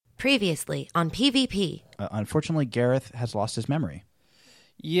Previously on PvP. Unfortunately, Gareth has lost his memory.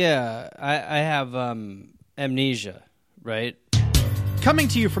 Yeah, I have amnesia, right? Coming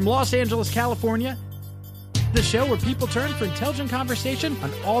to you from Los Angeles, California, the show where people turn for intelligent conversation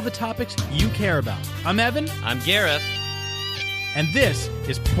on all the topics you care about. I'm Evan. I'm Gareth. And this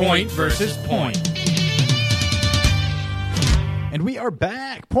is Point versus Point. And we are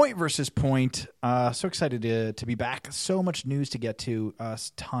back. Point versus Point. So excited to be back. So much news to get to.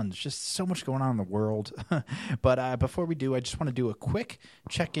 Tons. Just so much going on in the world. But before we do, I just want to do a quick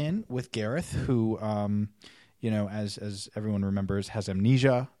check-in with Gareth, who, as everyone remembers, has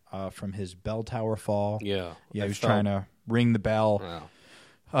amnesia from his bell tower fall. Yeah. He was trying to ring the bell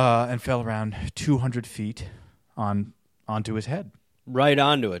and fell around 200 feet onto his head. Right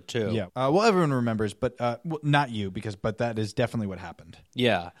onto it, too. Yeah. Well, everyone remembers, but not you, but that is definitely what happened.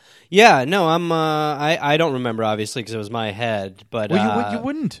 Yeah. Yeah, no, I don't remember, obviously, because it was my head. But you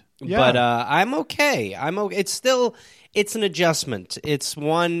wouldn't. Yeah. But I'm okay. It's an adjustment. It's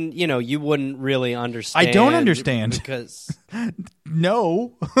one, you wouldn't really understand. I don't understand. Because...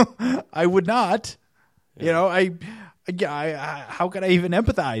 No, I would not. Yeah. How could I even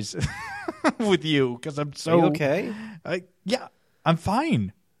empathize with you? Because I'm so... Are you okay? Yeah. I'm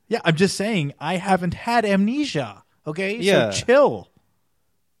fine. Yeah, I'm just saying I haven't had amnesia. Okay? Yeah. So chill.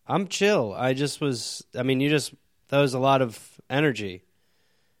 I'm chill. That was a lot of energy.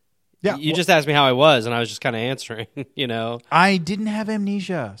 Yeah. You just asked me how I was, and I was just kind of answering, I didn't have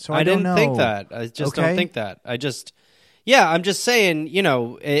amnesia, so I don't know. think that. I just don't think that. I'm just saying,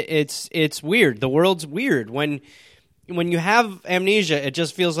 it's weird. The world's weird. When you have amnesia, it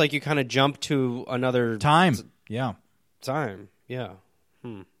just feels like you kind of jump to another time. Yeah. Time. Yeah.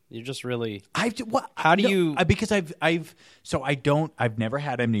 You just really. Because I've never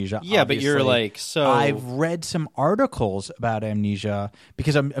had amnesia. Yeah, obviously. but you're like so. I've read some articles about amnesia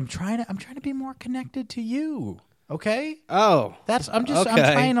because I'm trying to be more connected to you. Okay. Oh, I'm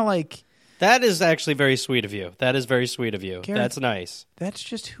trying to like. That is actually very sweet of you. That is very sweet of you. Gareth, that's nice. That's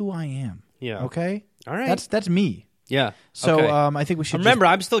just who I am. Yeah. Okay. All right. That's me. Yeah. So okay. I think we should remember.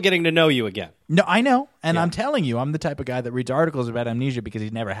 I'm still getting to know you again. No, I know, and I'm telling you, I'm the type of guy that reads articles about amnesia because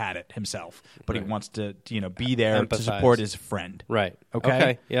he's never had it himself, but he wants to, be there to support his friend. Right.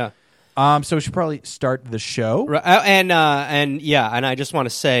 Okay. Yeah. So we should probably start the show. Right. And I just want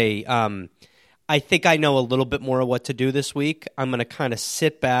to say, I think I know a little bit more of what to do this week. I'm going to kind of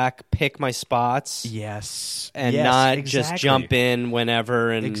sit back, pick my spots. Yes. And not just jump in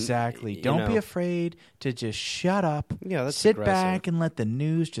whenever. And exactly. Don't be afraid to just shut up. Yeah, that's sit aggressive. back and let the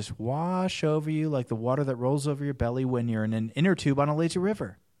news just wash over you like the water that rolls over your belly when you're in an inner tube on a lazy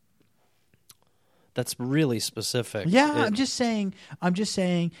river. That's really specific. Yeah, I'm just saying,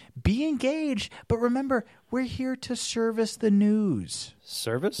 be engaged. But remember, we're here to service the news.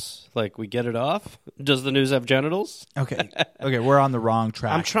 Service? Like we get it off? Does the news have genitals? Okay, we're on the wrong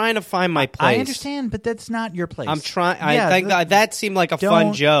track. I'm trying to find my place. I understand, but that's not your place. I'm trying. I think that seemed like a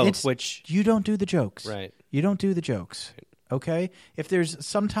fun joke, which you don't do the jokes. Right. You don't do the jokes. Okay, if there's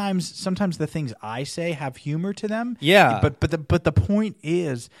sometimes the things I say have humor to them. Yeah, but the point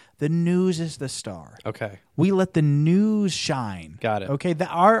is the news is the star. Okay, we let the news shine. Got it. Okay,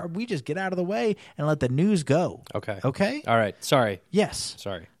 we just get out of the way and let the news go. Okay. All right. Sorry. Yes.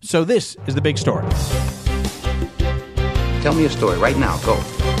 Sorry. So this is the big story. Tell me a story right now. Go.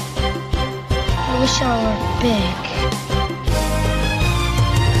 I wish I were big.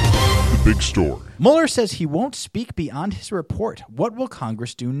 Big story. Mueller says he won't speak beyond his report. What will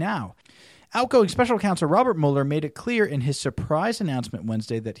Congress do now? Outgoing Special Counsel Robert Mueller made it clear in his surprise announcement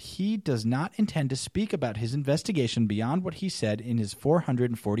Wednesday that he does not intend to speak about his investigation beyond what he said in his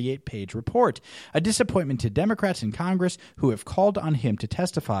 448-page report, a disappointment to Democrats in Congress who have called on him to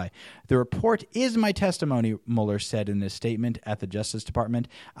testify. The report is my testimony, Mueller said in a statement at the Justice Department.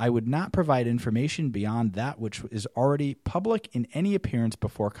 I would not provide information beyond that which is already public in any appearance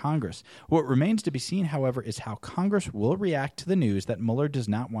before Congress. What remains to be seen, however, is how Congress will react to the news that Mueller does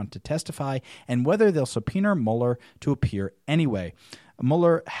not want to testify and whether they'll subpoena Mueller to appear anyway.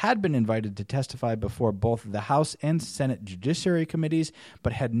 Mueller had been invited to testify before both the House and Senate Judiciary Committees,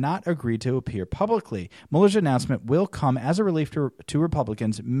 but had not agreed to appear publicly. Mueller's announcement will come as a relief to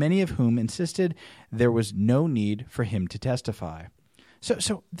Republicans, many of whom insisted there was no need for him to testify.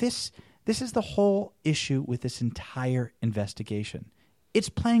 So this is the whole issue with this entire investigation. It's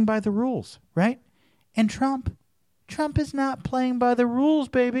playing by the rules, right? And Trump is not playing by the rules,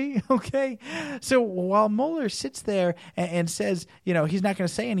 baby, okay? So while Mueller sits there and says, he's not going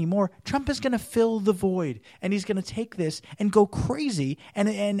to say anymore, Trump is going to fill the void, and he's going to take this and go crazy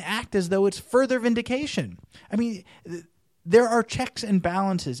and act as though it's further vindication. I mean, there are checks and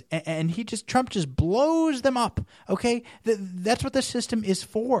balances, and Trump just blows them up. Okay, that's what the system is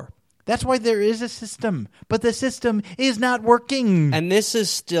for. That's why there is a system, but the system is not working. And this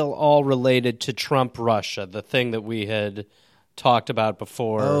is still all related to Trump Russia, the thing that we had talked about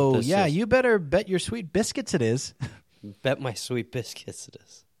before. Oh, yeah, you better bet your sweet biscuits it is. Bet my sweet biscuits it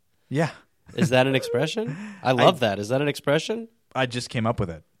is. Yeah. Is that an expression? I love that. Is that an expression? I just came up with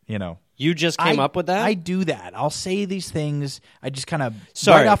it, You just came up with that? I do that. I'll say these things. I just kind of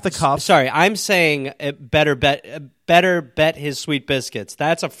right off the cuff. Sorry, I'm saying better bet his sweet biscuits.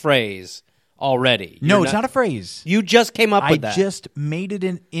 That's a phrase already. No, it's not a phrase. You just came up with that. I just made it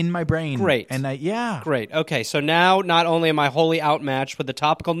in my brain. Great. And Great. Okay, so now not only am I wholly outmatched with the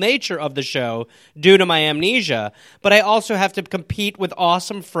topical nature of the show due to my amnesia, but I also have to compete with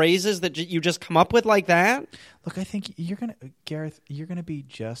awesome phrases that you just come up with like that? Look, I think Gareth, you're gonna be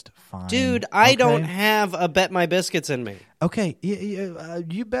just fine. Dude, I don't have a bet my biscuits in me. Okay,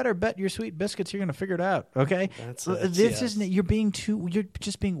 you better bet your sweet biscuits. You're gonna figure it out. Okay, you're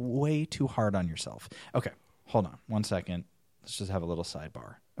just being way too hard on yourself. Okay, hold on 1 second. Let's just have a little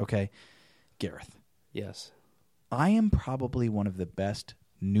sidebar. Okay, Gareth. Yes. I am probably one of the best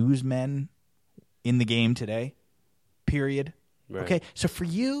newsmen in the game today. Period. Right. Okay, so for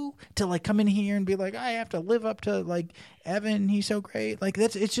you to come in here and be like, I have to live up to Evan, he's so great.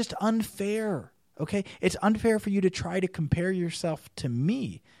 It's just unfair. Okay, it's unfair for you to try to compare yourself to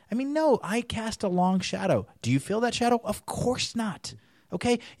me. I mean, no, I cast a long shadow. Do you feel that shadow? Of course not.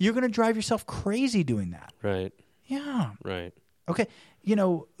 Okay, you're going to drive yourself crazy doing that. Right. Yeah. Right. Okay,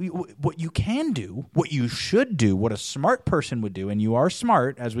 what you can do, what you should do, what a smart person would do, and you are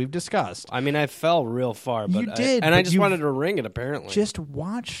smart, as we've discussed. I mean, I fell real far, but you did, I just wanted to ring it. Apparently, just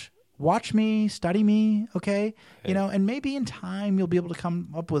watch me, study me, okay? Hey. And maybe in time you'll be able to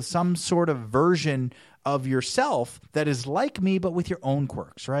come up with some sort of version of yourself that is like me, but with your own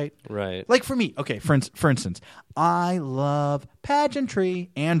quirks, right? Right. Like for me, okay. For instance, I love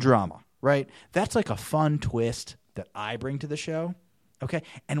pageantry and drama, right? That's like a fun twist that I bring to the show. Okay,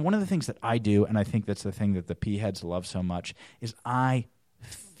 and one of the things that I do, and I think that's the thing that the P-heads love so much, is I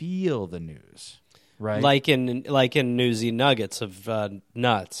feel the news, right? Like in Newsy Nuggets of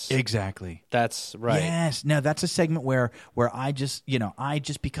nuts. Exactly. That's right. Yes. Now that's a segment where I just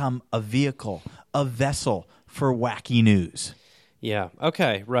become a vehicle, a vessel for wacky news. Yeah.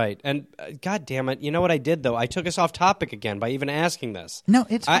 Okay. Right. And God damn it! You know what I did though? I took us off topic again by even asking this. No,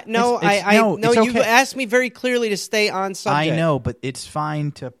 it's no. It's you okay. asked me very clearly to stay on subject. I know, but it's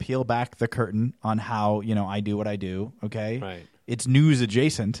fine to peel back the curtain on how I do what I do. Okay. Right. It's news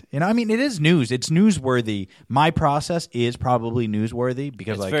adjacent. I mean, it is news. It's newsworthy. My process is probably newsworthy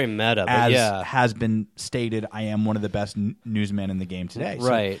because it's very meta. As yeah. has been stated, I am one of the best newsmen in the game today.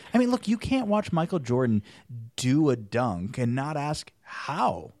 Right. So, I mean, look, you can't watch Michael Jordan do a dunk and not ask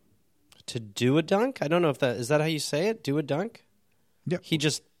how. To do a dunk? I don't know if is that how you say it? Do a dunk? Yeah. He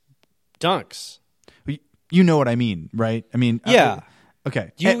just dunks. You know what I mean, right? I mean, yeah.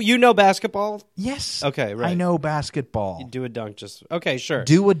 Okay. You know basketball? Yes. Okay, right. I know basketball. You do a dunk just... Okay, sure.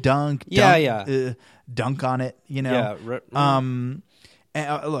 Do a dunk. Yeah. Dunk on it, Yeah.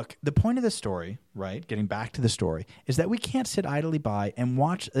 Look, the point of the story, right, getting back to the story, is that we can't sit idly by and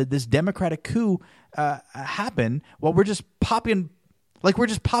watch this Democratic coup happen while we're just popping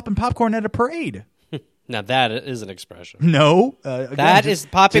popcorn at a parade. Now that is an expression. No. That is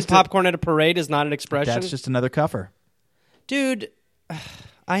popping popcorn at a parade is not an expression? That's just another cuffer. Dude...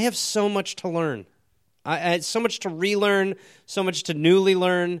 I have so much to learn. I had so much to relearn, so much to newly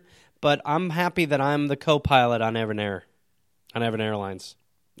learn, but I'm happy that I'm the co-pilot on Evan Airlines.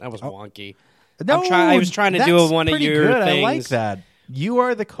 That was wonky. No, I was trying to do one of your good. things. I like that. You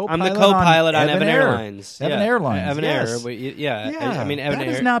are the co-pilot. I'm the co-pilot on Evan Airlines. Evan Airlines. Evan yes. Air. Yeah. I mean, Evan that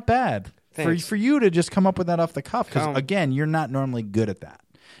Air. is not bad. For you to just come up with that off the cuff, because, again, you're not normally good at that.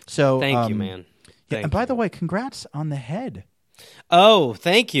 So thank you, man. And by the way, congrats on the head. Oh,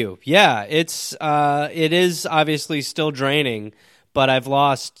 thank you. Yeah, it is obviously still draining, but I've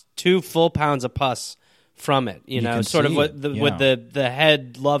lost 2 full pounds of pus from it. Sort of with the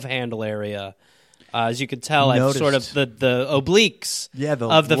head love handle area. As you can tell, I've sort of the obliques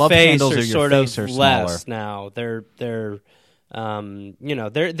of the face are sort of less now. They're I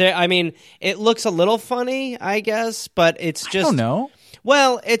mean, it looks a little funny, I guess, but it's just I don't know.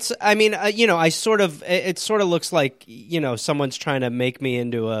 Well, it's. I mean, it sort of looks like someone's trying to make me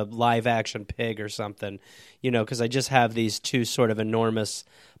into a live action pig or something, because I just have these 2 sort of enormous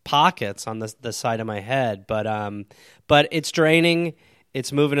pockets on the side of my head. But it's draining,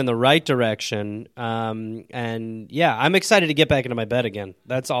 It's moving in the right direction. And yeah, I'm excited to get back into my bed again.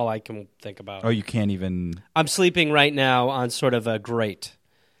 That's all I can think about. Oh, you can't even. I'm sleeping right now on sort of a grate.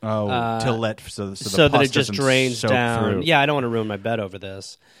 Oh, to let so the so that pus it just doesn't drains soak down. through. Yeah, I don't want to ruin my bed over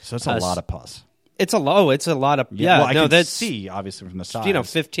this. So it's a lot of pus. It's a lot of Well, I can that's see obviously from the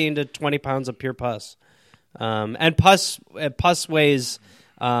size. 15 to 20 pounds of pure pus. And pus weighs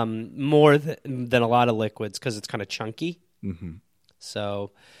more than a lot of liquids because it's kind of chunky. Mm-hmm. So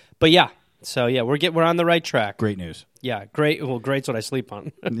we're on the right track. Great news. Yeah, great. Well, great's what I sleep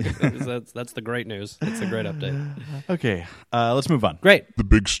on. that's the great news. That's the great update. Okay, let's move on. Great. The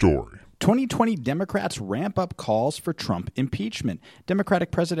big story. 2020 Democrats ramp up calls for Trump impeachment. Democratic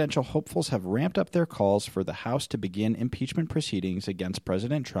presidential hopefuls have ramped up their calls for the House to begin impeachment proceedings against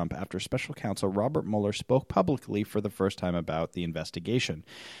President Trump after special counsel Robert Mueller spoke publicly for the first time about the investigation.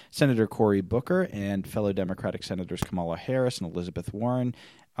 Senator Cory Booker and fellow Democratic Senators Kamala Harris and Elizabeth Warren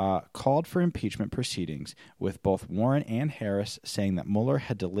called for impeachment proceedings, with both Warren and Harris saying that Mueller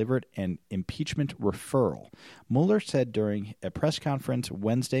had delivered an impeachment referral. Mueller said during a press conference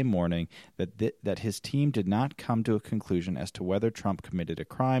Wednesday morning that his team did not come to a conclusion as to whether Trump committed a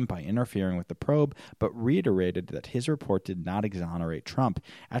crime by interfering with the probe, but reiterated that his report did not exonerate Trump.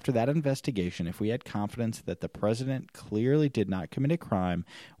 After that investigation, if we had confidence that the president clearly did not commit a crime,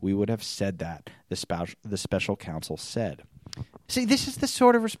 we would have said that, the special counsel said. See, this is the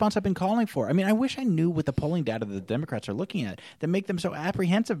sort of response I've been calling for. I mean, I wish I knew what the polling data the Democrats are looking at that make them so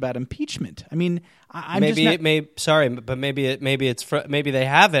apprehensive about impeachment. I mean, I'm maybe just not... maybe they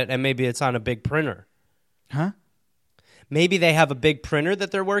have it and maybe it's on a big printer. Huh? Maybe they have a big printer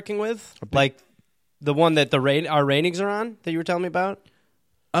that they're working with, like the one that our ratings are on that you were telling me about.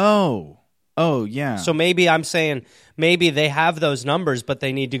 Oh, yeah. So maybe I'm saying maybe they have those numbers, but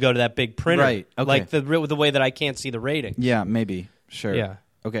they need to go to that big printer, right? Okay. Like the way that I can't see the rating. Yeah, maybe. Sure. Yeah.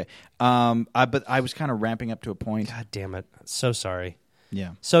 Okay. But I was kind of ramping up to a point. God damn it! So sorry.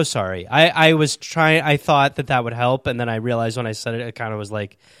 Yeah. So sorry. I was trying. I thought that would help, and then I realized when I said it, it kind of was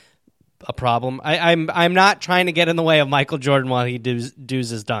like a problem. I'm not trying to get in the way of Michael Jordan while he does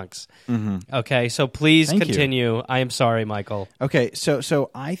his dunks. Mm-hmm. Okay, so please Thank continue. I am sorry, Michael. Okay,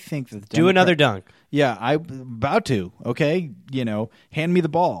 so I think that do another dunk. Yeah, I'm about to. Okay, hand me the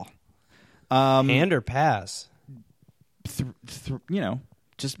ball. Hand or pass?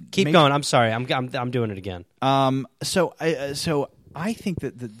 Just keep going. I'm sorry. I'm doing it again. So I think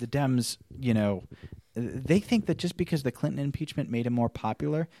that the Dems, they think that just because the Clinton impeachment made him more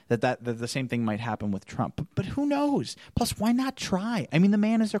popular, that the same thing might happen with Trump. But who knows? Plus, why not try? I mean, the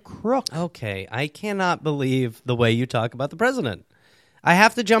man is a crook. Okay, I cannot believe the way you talk about the president. I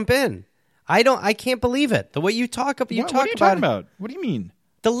have to jump in. I can't believe it. The way you talk about What are you talking about? What do you mean?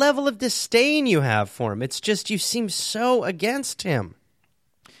 The level of disdain you have for him. It's just you seem so against him.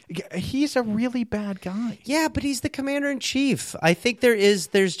 He's a really bad guy. Yeah, but he's the commander-in-chief. I think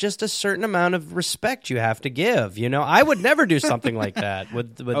there's just a certain amount of respect you have to give. I would never do something like that.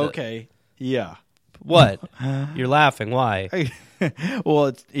 With okay. Yeah. What? You're laughing. Why?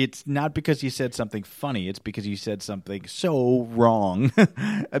 Well, it's not because you said something funny. It's because you said something so wrong.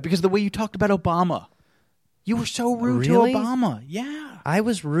 Because the way you talked about Obama. You were so rude to Obama. Yeah. I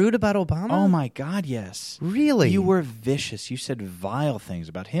was rude about Obama? Oh, my God, yes. Really? You were vicious. You said vile things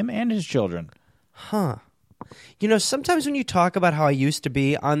about him and his children. Huh. Sometimes when you talk about how I used to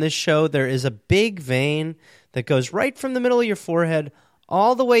be on this show, there is a big vein that goes right from the middle of your forehead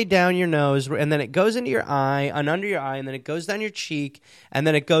all the way down your nose, and then it goes into your eye, and under your eye, and then it goes down your cheek, and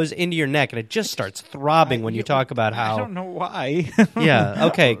then it goes into your neck, and it just starts throbbing when you talk about how... I don't know why. Yeah,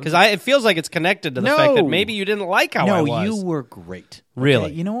 okay, because it feels like it's connected to the fact that maybe you didn't like how I was. No, you were great. Really?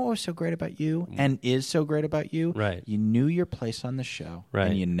 Okay? You know what was so great about you, and is so great about you? Right. You knew your place on the show, right,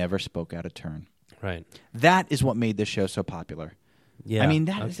 and you never spoke out of turn. Right. That is what made this show so popular. Yeah, I mean,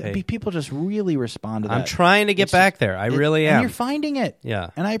 people just really respond to that. I'm trying to get back there. I really am. And you're finding it.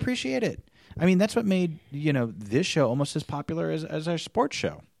 Yeah. And I appreciate it. I mean, that's what made, this show almost as popular as our sports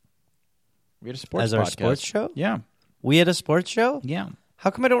show. We had a sports podcast. Our sports show? Yeah. We had a sports show? Yeah.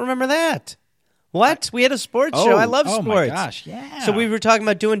 How come I don't remember that? What? We had a sports show. I love sports. Oh, my gosh, yeah. So we were talking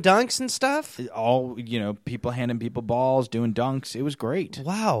about doing dunks and stuff? All, people handing people balls, doing dunks. It was great.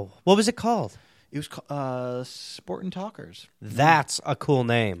 Wow. What was it called? It was called Sport and Talkers. That's a cool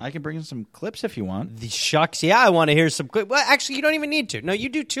name. I can bring in some clips if you want. The shucks. Yeah, I want to hear some clips. Well, actually, you don't even need to. No, you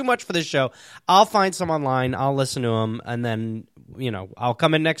do too much for this show. I'll find some online. I'll listen to them. And then, I'll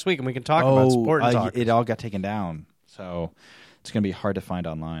come in next week and we can talk about Sport and Talkers. It all got taken down. So it's going to be hard to find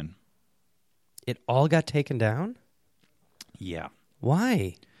online. It all got taken down? Yeah.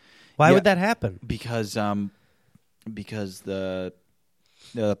 Why? Why would that happen? Because the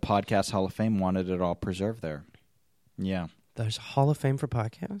The Podcast Hall of Fame wanted it all preserved there. Yeah. There's a Hall of Fame for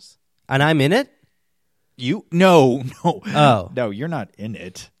podcasts? And I'm in it? No. Oh. No, you're not in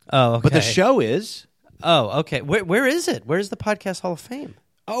it. Oh, okay. But the show is. Oh, okay. Where is it? Where's the Podcast Hall of Fame?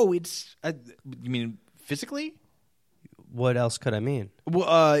 Oh, it's. You mean physically? What else could I mean?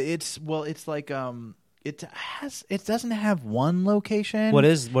 Well, it's like it doesn't have one location. What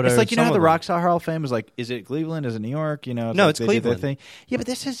it's are like, you know some how of the them? Rockstar Hall of Fame is like, is it Cleveland? Is it New York? You know, No, like it's they do their Cleveland. thing. Yeah, but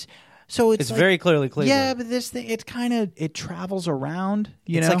this is so it's like, very clearly Cleveland. Yeah, but this thing it travels around.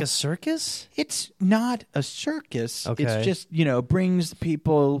 It's know, like a circus? it's not a circus. Okay. It's just brings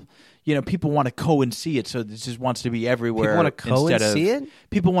people. People want to go and see it, so this just wants to be everywhere. People want to go and see it?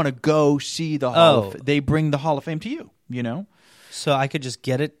 People want to go see the Hall of They bring the Hall of Fame to you, So I could just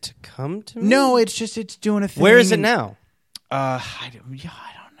get it to come to me? No, it's doing a thing. Where is it now? I don't know,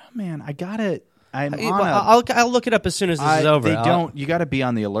 man. I got it. I'll look it up as soon as this is over. You got to be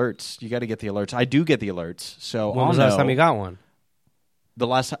on the alerts. You got to get the alerts. I do get the alerts. So When was the last time you got one? The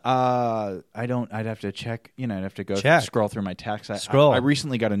last, I don't. I'd have to check. I'd have to go scroll through my texts. Scroll. I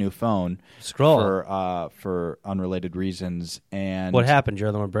recently got a new phone. Scroll for unrelated reasons. And what happened? Your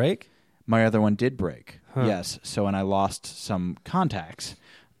other one break? My other one did break. Huh. Yes. So and I lost some contacts.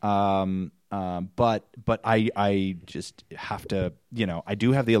 But I just have to. I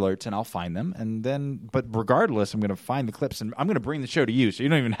do have the alerts and I'll find them. And then, but regardless, I'm going to find the clips and I'm going to bring the show to you, so you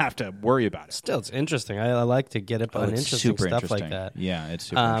don't even have to worry about it. Still, it's interesting. I like to get up on It's interesting super stuff interesting. like that. Yeah, it's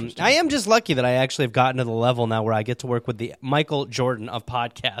super interesting. I am just lucky that I actually have gotten to the level now where I get to work with the Michael Jordan of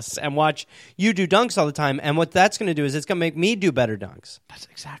podcasts and watch you do dunks all the time. And what that's going to do is it's going to make me do better dunks. That's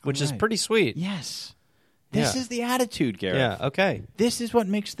exactly which is right. pretty sweet. Yes. This Yeah. is the attitude, Gareth. Yeah. Okay. This is what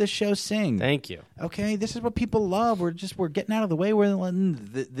makes this show sing. Thank you. Okay, this is what people love. We're getting out of the way. We're letting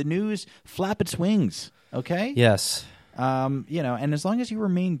the news flap its wings. Okay. Yes. And as long as you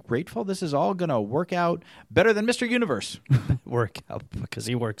remain grateful, this is all gonna work out better than Mr. Universe. Work out because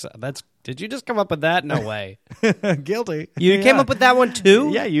he works out. Did you just come up with that? No way. Guilty. You came up with that one too?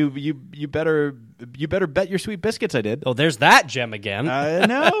 Yeah. You better bet your sweet biscuits. I did. Oh, there's that gem again. I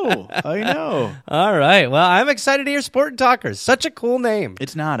know. All right. Well, I'm excited to hear Sport Talkers. Such a cool name.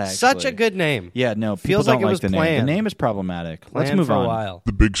 It's not actually Such a good name. Yeah. No. People Feels don't like it was the name. planned. The name is problematic. Let's Planned move for on. a while.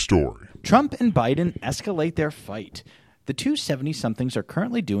 The big story. Trump and Biden escalate their fight. The two 70-somethings are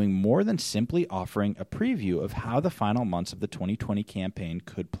currently doing more than simply offering a preview of how the final months of the 2020 campaign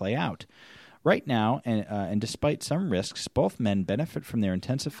could play out. Right now, and despite some risks, both men benefit from their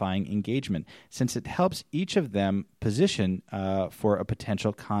intensifying engagement, since it helps each of them position for a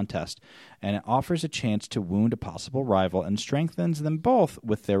potential contest, and it offers a chance to wound a possible rival and strengthens them both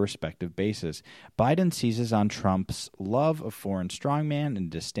with their respective bases. Biden seizes on Trump's love of foreign strongman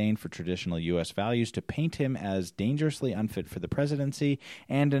and disdain for traditional U.S. values to paint him as dangerously unfit for the presidency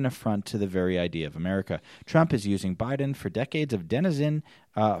and an affront to the very idea of America. Trump is using Biden for decades, a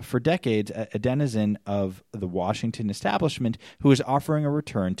denizen of the Washington establishment who is offering a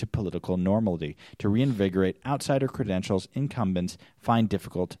return to political normality to reinvigorate outsider credentials incumbents find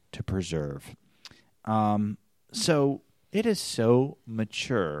difficult to preserve. So it is so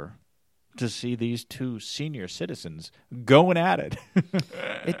mature to see these two senior citizens going at it.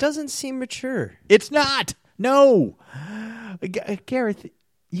 It doesn't seem mature. It's not. No. Gareth,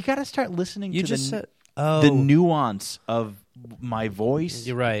 you got to start listening You to just said the nuance of my voice.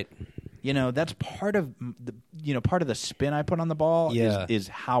 You're right. That's part of the spin I put on the ball. Yeah. is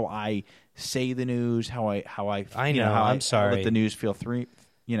how I say the news, how I I know. I'm sorry. let the news feel through.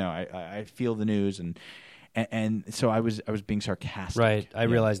 I feel the news and so I was being sarcastic. Right. I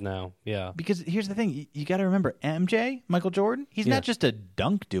realize now. Yeah. Because here's the thing, you got to remember, MJ, Michael Jordan, he's not just a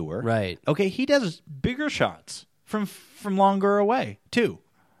dunk doer. Right. Okay, he does bigger shots from longer away too.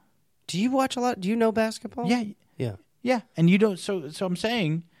 Do you watch a lot? Do you know basketball? Yeah. Yeah. Yeah, and you don't. So I'm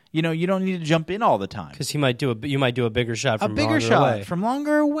saying, you don't need to jump in all the time. Because you might do a bigger shot from A bigger longer shot away. from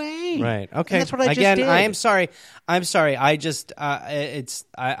longer away. Right. Okay. And that's what I Again, just did. I am sorry. I'm sorry. I just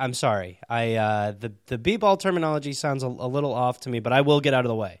I'm sorry. The b-ball terminology sounds a little off to me, but I will get out of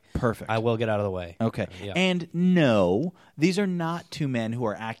the way. Perfect. I will get out of the way. Okay. Yeah. And no, these are not two men who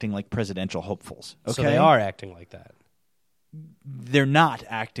are acting like presidential hopefuls. Okay. So they are acting like that. They're not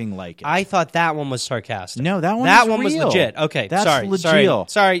acting like it. I thought that one was sarcastic. No, that one was real. legit. Okay, That's sorry. legit.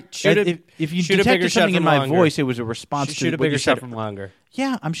 Sorry. Shoot if you shoot a bigger detected shot something in from my longer. voice, it was a response to Shoot a what you bigger shot said. from longer.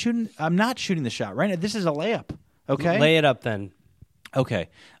 Yeah, I'm not shooting the shot right now. This is a layup. Okay. Lay it up then. Okay.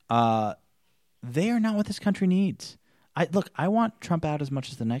 They are not what this country needs. I want Trump out as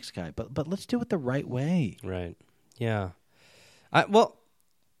much as the next guy, but let's do it the right way. Right. Yeah.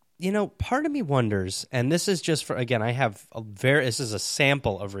 part of me wonders, and this is just for, again, this is a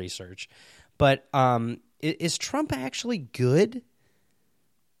sample of research, but is Trump actually good?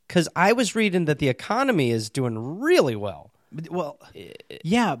 Because I was reading that the economy is doing really well. Well,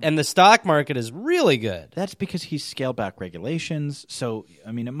 yeah. And the stock market is really good. That's because he's scaled back regulations. So,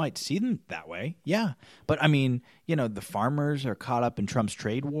 I mean, it might seem that way. Yeah. But, I mean, the farmers are caught up in Trump's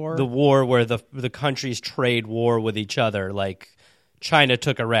trade war. The war where the countries trade war with each other, like China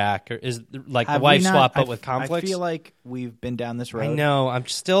took Iraq, or is like the wife swap, but with conflicts? I feel like we've been down this road. I know. I'm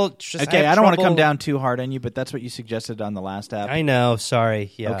still just... Okay, I don't want to come down too hard on you, but that's what you suggested on the last app. I know.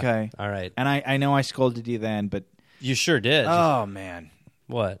 Sorry. Yeah. Okay. All right. And I know I scolded you then, but... You sure did. Oh, man.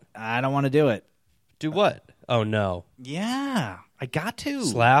 What? I don't want to do it. Do what? Oh, no. Yeah. I got to.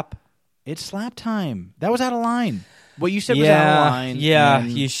 Slap? It's slap time. That was out of line. What you said was out of line. Yeah.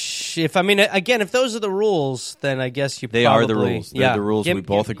 If those are the rules, then I guess They are the rules. They're the rules we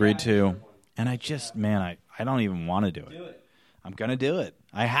both agreed to. And I just, I don't even want to do it. I'm going to do it.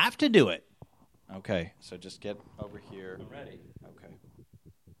 I have to do it. Okay. So just get over here. I'm ready.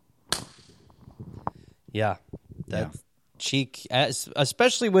 Okay. Yeah. That cheek,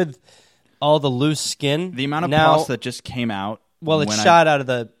 especially with all the loose skin. The amount of pus that just came out. Well, it's shot out of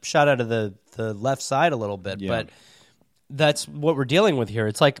the left side a little bit, but that's what we're dealing with here.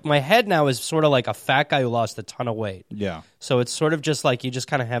 It's like my head now is sort of like a fat guy who lost a ton of weight. Yeah. So it's sort of just like you just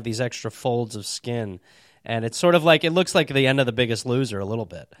kind of have these extra folds of skin, and it's sort of like it looks like the end of The Biggest Loser a little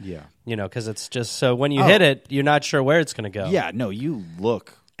bit. Yeah. Because it's just so when you hit it, you're not sure where it's going to go. Yeah. No, you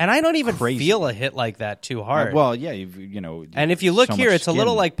look. And I don't even crazy. Feel a hit like that too hard. Well, yeah, And if you look so here, it's skin. a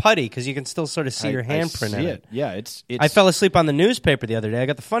little like putty because you can still sort of see your handprint in it. Yeah, it's. I fell asleep on the newspaper the other day. I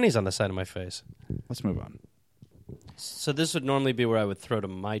got the funnies on the side of my face. Let's move on. So this would normally be where I would throw to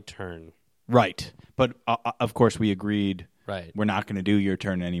my turn. Right, but of course we agreed. Right, we're not going to do your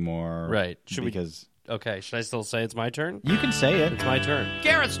turn anymore. Right, because. Okay, should I still say it's my turn? You can say it. It's my turn.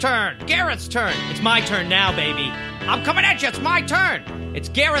 Garrett's turn. Garrett's turn. It's my turn now, baby. I'm coming at you. It's my turn. It's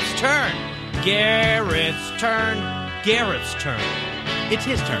Garrett's turn. Garrett's turn. Garrett's turn. It's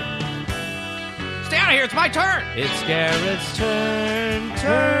his turn. Stay out of here. It's my turn. It's Garrett's turn.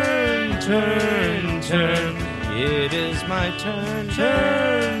 Turn, turn, turn. It is my turn.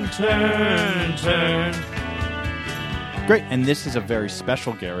 Turn, turn, turn. Great, and this is a very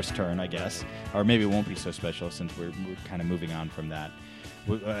special Garrett's turn, I guess. Or maybe it won't be so special since we're kind of moving on from that.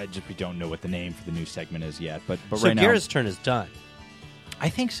 We don't know what the name for the new segment is yet. But so right now... Garrett's turn is done. I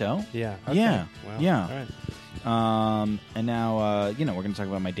think so. Yeah. Okay. Yeah. Wow. Yeah. All right. And now, we're going to talk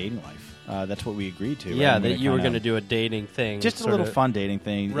about my dating life. That's what we agreed to. Yeah, right? that you were going to do a dating thing. Just a little fun dating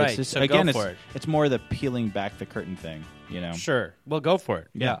thing. Right, It's just, so again, go for it. It's more the peeling back the curtain thing, Sure. Well, go for it.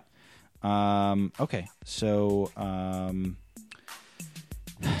 Yeah. Okay. So,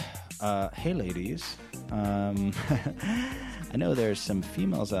 hey, ladies. I know there's some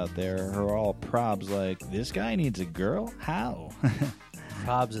females out there who are all probs like, this guy needs a girl? How?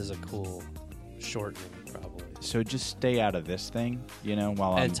 Probs is a cool shortening, probably. So just stay out of this thing,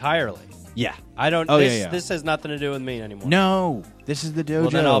 while I'm... Entirely. Yeah. I don't... Oh, this has nothing to do with me anymore. No. This is the dojo. Well,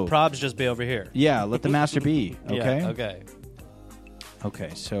 then all probs just be over here. Yeah, let the master be, okay? Yeah, okay.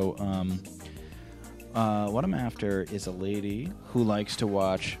 Okay, so, what I'm after is a lady who likes to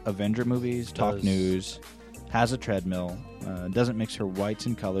watch Avenger movies, talk news, has a treadmill, doesn't mix her whites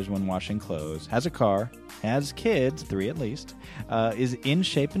and colors when washing clothes, has a car, has kids, 3 at least, is in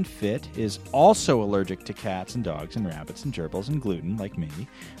shape and fit, is also allergic to cats and dogs and rabbits and gerbils and gluten, like me,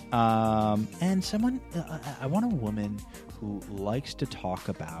 and someone, I want a woman who likes to talk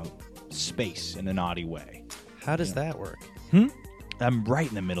about space in a naughty way. How does that work? I'm right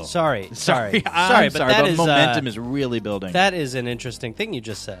in the middle. Sorry, but that is momentum is really building. That is an interesting thing you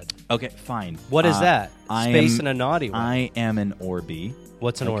just said. Okay, fine. What is that? Space in a naughty way. I am an Orby.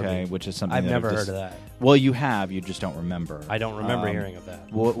 What's an Orby? Which is something I've that never heard of that. Well, you have. You just don't remember. I don't remember hearing of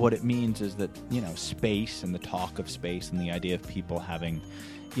that. What it means is that space and the talk of space and the idea of people having,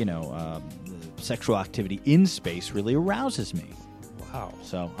 sexual activity in space really arouses me. Wow.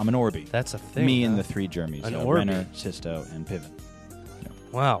 So I'm an Orby. That's a thing. Me and the 3 Jeremys. An Orby. Renner, Sisto, and Piven.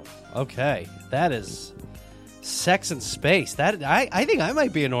 Wow. Okay. That is sex and space. That I think I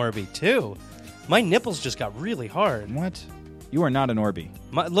might be an Orby too. My nipples just got really hard. What? You are not an Orby.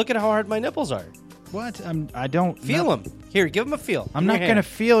 Look at how hard my nipples are. What? I don't feel them. Here, give them a feel. I'm not going to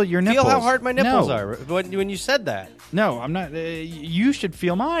feel your nipples. Feel how hard my nipples are when you said that. No, I'm not. You should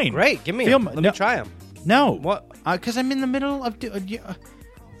feel mine. Great. Give me them. Let me try them. No. What? Because I'm in the middle of...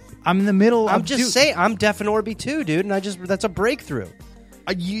 I'm in the middle of... I'm just saying, I'm deaf and Orby too, dude, and that's a breakthrough.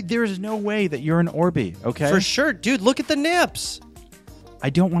 There is no way that you're an Orby, okay? For sure. Dude, look at the nips. I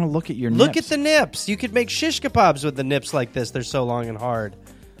don't want to look at your Look nips. at the nips. You could make shish kebabs with the nips like this. They're so long and hard.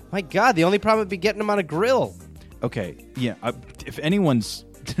 My God, the only problem would be getting them on a grill. Okay, yeah. If anyone's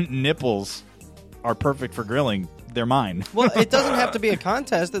nipples are perfect for grilling, they're mine. Well, it doesn't have to be a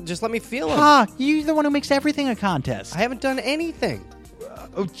contest. Just let me feel them. Ah, you're the one who makes everything a contest. I haven't done anything.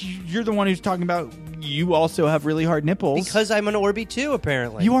 You're the one who's talking about you also have really hard nipples. Because I'm an Orby too,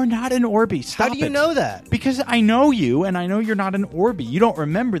 apparently. You are not an Orby. Stop How do you it. know that? Because I know you, and I know you're not an Orby. You don't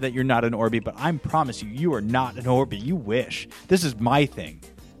remember that you're not an Orby, but I promise you, you are not an Orby. You wish. This is my thing.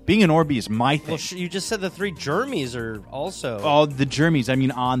 Being an Orby is my thing. Well, you just said the 3 Jermies are also... Oh, the Jermies, I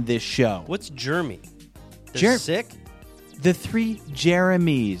mean on this show. What's Jeremy? They're sick? The 3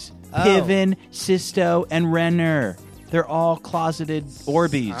 Jeremies. Oh. Piven, Sisto, and Renner. They're all closeted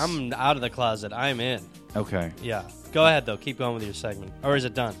Orbies. I'm out of the closet. I'm in. Okay. Yeah. Go ahead, though. Keep going with your segment. Or is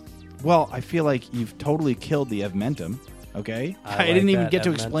it done? Well, I feel like you've totally killed the Evmentum, okay? I I didn't like even that get to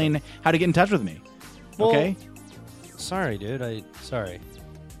Evmentum. explain how to get in touch with me, Well, okay? Sorry, dude. Sorry.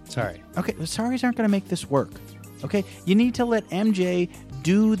 Okay, the sorries aren't going to make this work, okay? You need to let MJ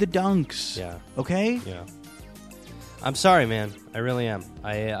do the dunks, Yeah. okay? Yeah. I'm sorry, man. I really am.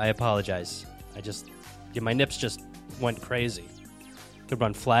 I apologize. My nips just went crazy. Could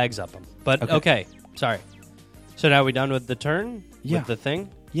run flags up them. But, okay. Sorry. So now we done with the turn? Yeah. With the thing?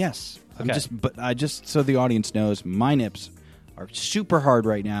 Yes. Okay. I just so the audience knows, my nips are super hard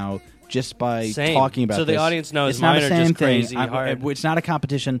right now just by Same. talking about So the this. audience knows it's not mine the are same just thing. crazy hard. It's not a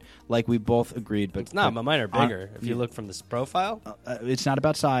competition like we both agreed. But It's not, but mine are bigger. If you yeah. look from this profile. It's not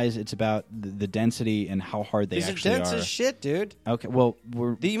about size. It's about the density and how hard they These are actually dense are. as shit, dude. Okay, well,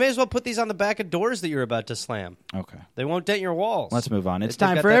 You may as well put these on the back of doors that you're about to slam. okay. They won't dent your walls. Let's move on. It's They've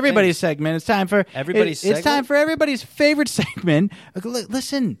time got for that everybody's thing. segment. It's time for Everybody's It's time segment? for everybody's favorite segment. Okay,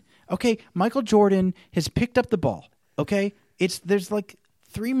 listen, okay, Michael Jordan has picked up the ball. Okay, there's like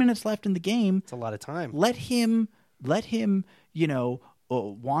 3 minutes left in the game. It's a lot of time. Let him,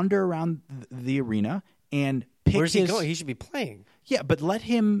 wander around the arena and pick Where's he his. going? He should be playing. Yeah, but let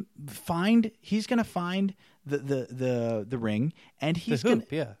him find. He's gonna find the ring, and he's hoop,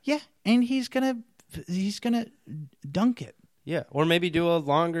 gonna yeah. and he's gonna dunk it. Yeah, or maybe do a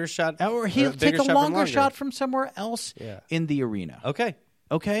longer shot. Or he'll take bigger a from longer shot from somewhere else Yeah. in the arena. Okay,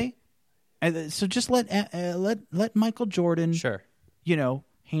 Okay, and so just let Michael Jordan, sure.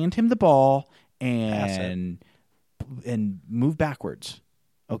 hand him the ball Pass and move backwards.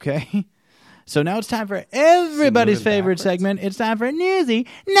 Okay. So now it's time for everybody's moving favorite backwards? segment. It's time for Newsy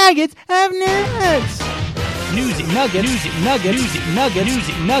Nuggets of Nuts. Newsy Nuggets. Newsy Nuggets. Newsy Nuggets.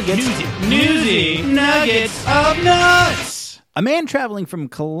 Newsy Nuggets. Newsy Nuggets of Nuts. A man traveling from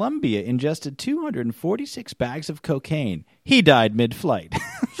Colombia ingested 246 bags of cocaine. He died mid-flight.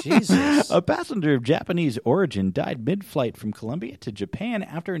 Jesus. A passenger of Japanese origin died mid-flight from Colombia to Japan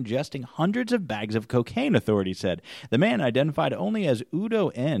after ingesting hundreds of bags of cocaine, authorities said. The man, identified only as Udo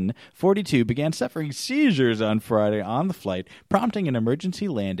N., 42, began suffering seizures on Friday on the flight, prompting an emergency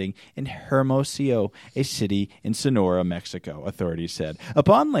landing in Hermosillo, a city in Sonora, Mexico, authorities said.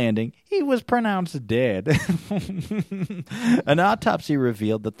 Upon landing, he was pronounced dead. An autopsy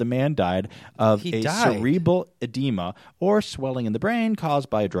revealed that the man died of cerebral edema or swelling in the brain caused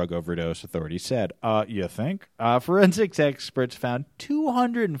by a drug overdose, authorities said. You think? Forensics experts found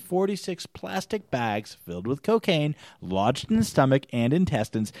 246 plastic bags filled with cocaine lodged in the stomach and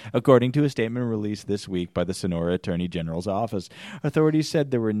intestines, according to a statement released this week by the Sonora Attorney General's office. Authorities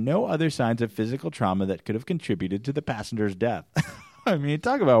said there were no other signs of physical trauma that could have contributed to the passenger's death. I mean,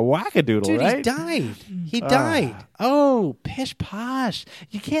 talk about wackadoodle, Dude, right? he died. He died. Oh, pish posh.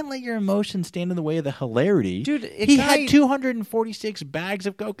 You can't let your emotions stand in the way of the hilarity. Dude, he guy- had 246 bags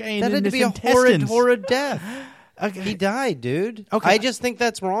of cocaine That in had to his be a intestines. horrid death. Okay. He died, dude. Okay. I just think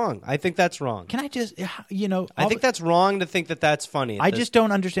that's wrong. I think that's wrong. Can I just, I think that's wrong to think that that's funny. I just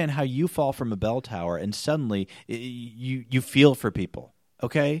don't understand how you fall from a bell tower and suddenly you feel for people,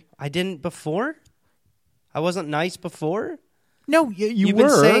 okay? I didn't before? I wasn't nice before? No, you You've were.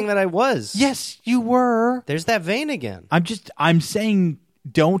 been saying that I was. Yes, you were. There's that vein again. I'm saying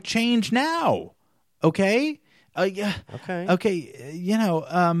don't change now, okay? Okay. Okay.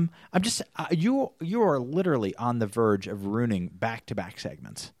 I'm just you are literally on the verge of ruining back-to-back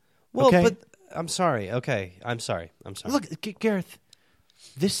segments. Well, okay? but I'm sorry. Okay. I'm sorry. Look, Gareth,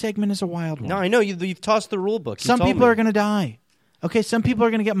 this segment is a wild one. No, I know. You've tossed the rule book. You Some told people me. are going to die. Okay, some people are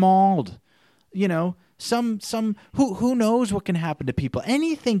going to get mauled. Some who knows what can happen to people.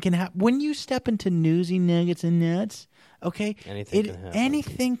 Anything can happen when you step into Newsy Nuggets and Nuts. Okay, Anything can happen.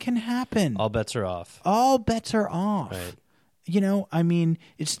 Anything can happen. All bets are off. All bets are off. Right. I mean,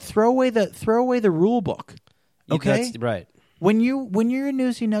 it's throw away the rule book. Okay, That's right. when you're in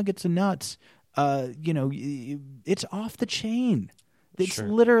Newsy Nuggets and Nuts, it's off the chain. It's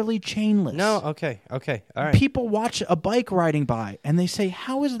literally chainless. No, okay, all right. People watch a bike riding by and they say,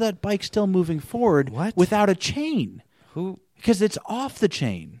 "How is that bike still moving forward without a chain?" Who? Because it's off the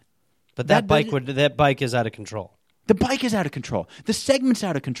chain. But that bike is out of control. The bike is out of control. The segment's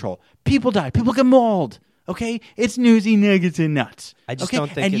out of control. People die. People get mauled. Okay, it's Newsy Nuggets and Nuts. I just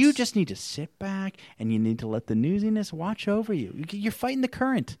don't think. And you just need to sit back and you need to let the newsiness watch over you. You're fighting the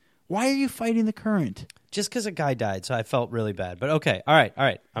current. Why are you fighting the current? Just because a guy died, so I felt really bad. But okay, all right.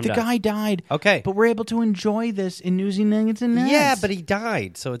 I'm done. The guy died. Okay. But we're able to enjoy this in Newsy Nuggets and Nuts. Yeah, but he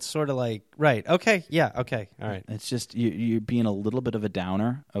died, so it's sort of like, right, okay, yeah, okay, all right. It's just you're being a little bit of a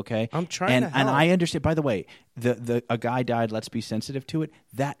downer, okay? I'm trying to help. And I understand, by the way, a guy died, let's be sensitive to it.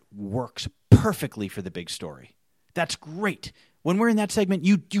 That works perfectly for the big story. That's great. When we're in that segment,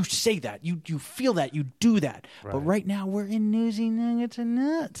 you say that. You feel that. You do that. Right. But right now, we're in Newsy Nuggets and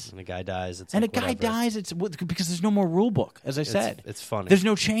Nuts. And a guy dies. It's because there's no more rule book, as I said. It's funny. There's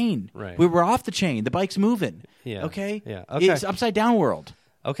no chain. Right. We're off the chain. The bike's moving. Yeah. Okay? Yeah. Okay. It's upside down world.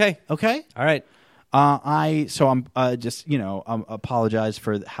 Okay. Okay? All right. I'm apologize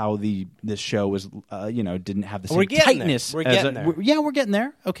for how this show was didn't have the same tightness. We're getting there. We're getting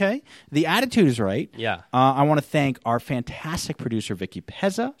there. Okay, the attitude is right. Yeah. I want to thank our fantastic producer Vicky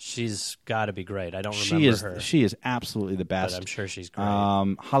Pezza. She's got to be great. I don't remember her. She is absolutely the best. But I'm sure she's great.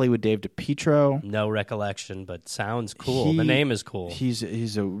 Hollywood Dave DePietro. No recollection, but sounds cool. The name is cool.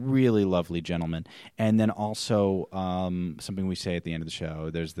 He's a really lovely gentleman. And then also something we say at the end of the show.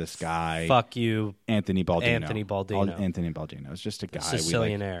 There's this guy. Fuck you. Anthony Baldino. Anthony Baldino. It's just a guy.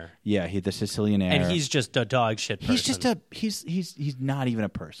 Sicilian Air. Yeah, the Sicilian Air. And he's just a dog shit person. He's not even a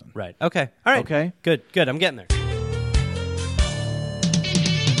person. Right. Okay. All right. Okay. Good. I'm getting there.